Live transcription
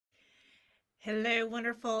Hello,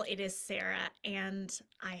 wonderful. It is Sarah, and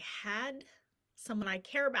I had someone I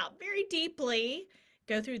care about very deeply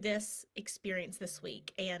go through this experience this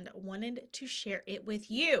week and wanted to share it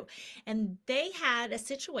with you. And they had a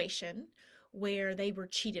situation where they were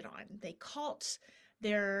cheated on. They caught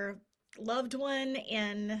their loved one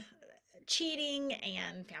in cheating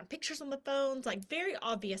and found pictures on the phones, like very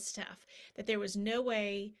obvious stuff that there was no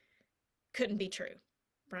way couldn't be true,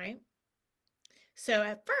 right? So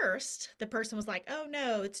at first, the person was like, oh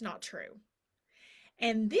no, it's not true.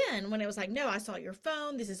 And then when it was like, no, I saw your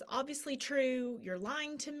phone, this is obviously true, you're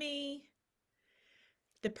lying to me,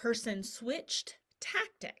 the person switched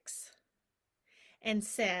tactics and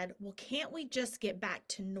said, well, can't we just get back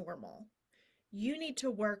to normal? You need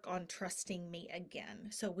to work on trusting me again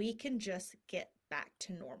so we can just get back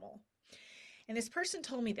to normal. And this person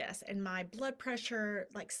told me this, and my blood pressure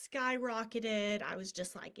like skyrocketed. I was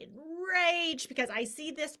just like enraged because I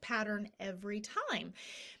see this pattern every time.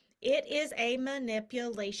 It is a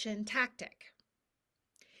manipulation tactic.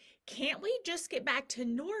 Can't we just get back to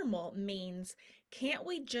normal means can't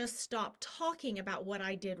we just stop talking about what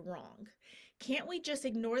I did wrong? Can't we just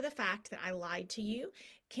ignore the fact that I lied to you?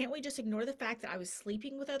 Can't we just ignore the fact that I was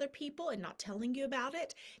sleeping with other people and not telling you about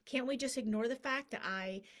it? Can't we just ignore the fact that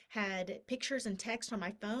I had pictures and text on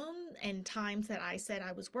my phone and times that I said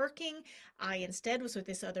I was working, I instead was with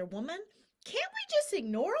this other woman? Can't we just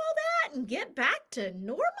ignore all that and get back to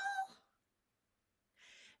normal?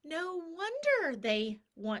 No wonder they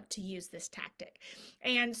want to use this tactic.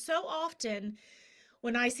 And so often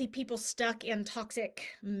when I see people stuck in toxic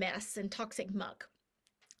mess and toxic muck,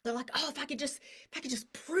 they're like, oh, if I could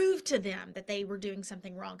just prove to them that they were doing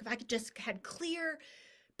something wrong, if I could just had clear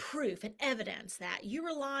proof and evidence that you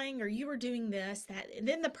were lying or you were doing this, that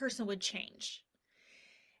then the person would change.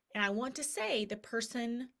 And I want to say the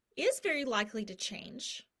person is very likely to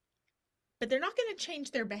change, but they're not going to change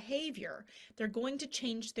their behavior. They're going to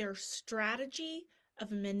change their strategy of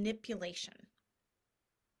manipulation.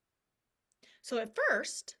 So at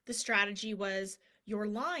first, the strategy was you're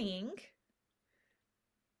lying,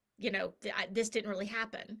 this didn't really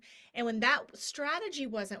happen. And when that strategy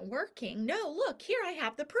wasn't working, no, look, here I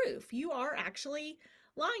have the proof. You are actually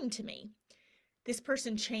lying to me. This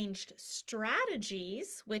person changed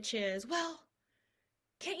strategies, which is, well,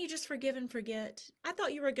 can't you just forgive and forget? I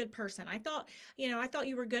thought you were a good person. I thought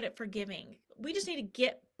you were good at forgiving. We just need to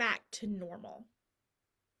get back to normal,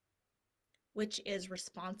 which is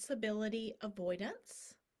responsibility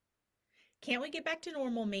avoidance. Can't we get back to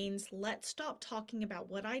normal means let's stop talking about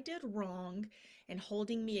what I did wrong and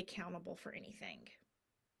holding me accountable for anything.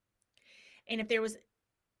 And if there was,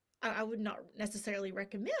 I would not necessarily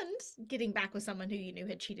recommend getting back with someone who you knew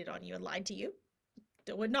had cheated on you and lied to you.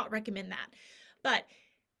 I would not recommend that. But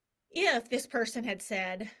if this person had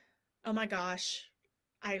said, oh my gosh,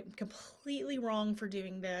 I'm completely wrong for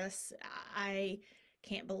doing this. I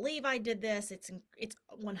can't believe I did this. It's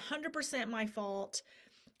 100% my fault.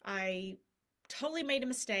 I totally made a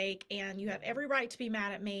mistake and you have every right to be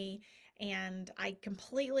mad at me and I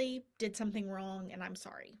completely did something wrong and I'm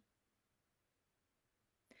sorry.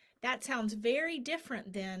 That sounds very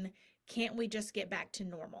different than can't we just get back to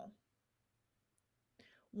normal?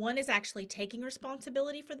 One is actually taking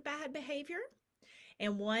responsibility for the bad behavior,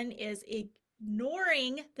 and one is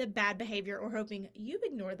ignoring the bad behavior or hoping you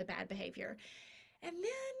ignore the bad behavior. And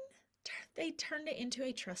then they turned it into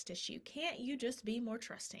a trust issue. Can't you just be more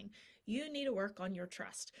trusting? You need to work on your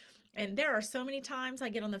trust. And there are so many times I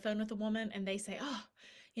get on the phone with a woman and they say, oh,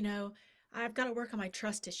 I've got to work on my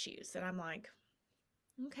trust issues. And I'm like,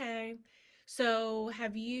 okay. So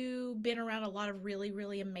have you been around a lot of really,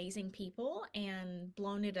 really amazing people and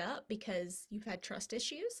blown it up because you've had trust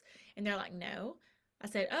issues? And they're like, no. I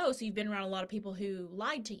said, oh, so you've been around a lot of people who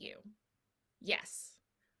lied to you? Yes.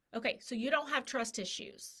 Okay, so you don't have trust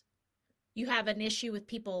issues. You have an issue with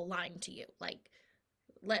people lying to you. Like,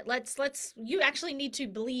 you actually need to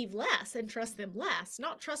believe less and trust them less,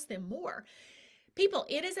 not trust them more. People,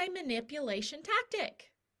 it is a manipulation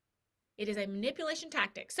tactic. It is a manipulation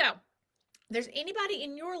tactic. So, there's anybody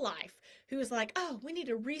in your life who is like, oh, we need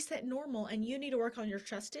to reset normal and you need to work on your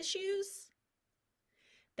trust issues,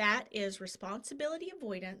 that is responsibility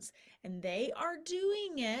avoidance, and they are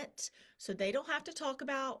doing it so they don't have to talk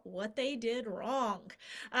about what they did wrong.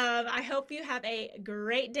 I hope you have a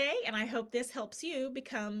great day, and I hope this helps you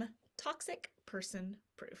become toxic person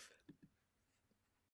proof.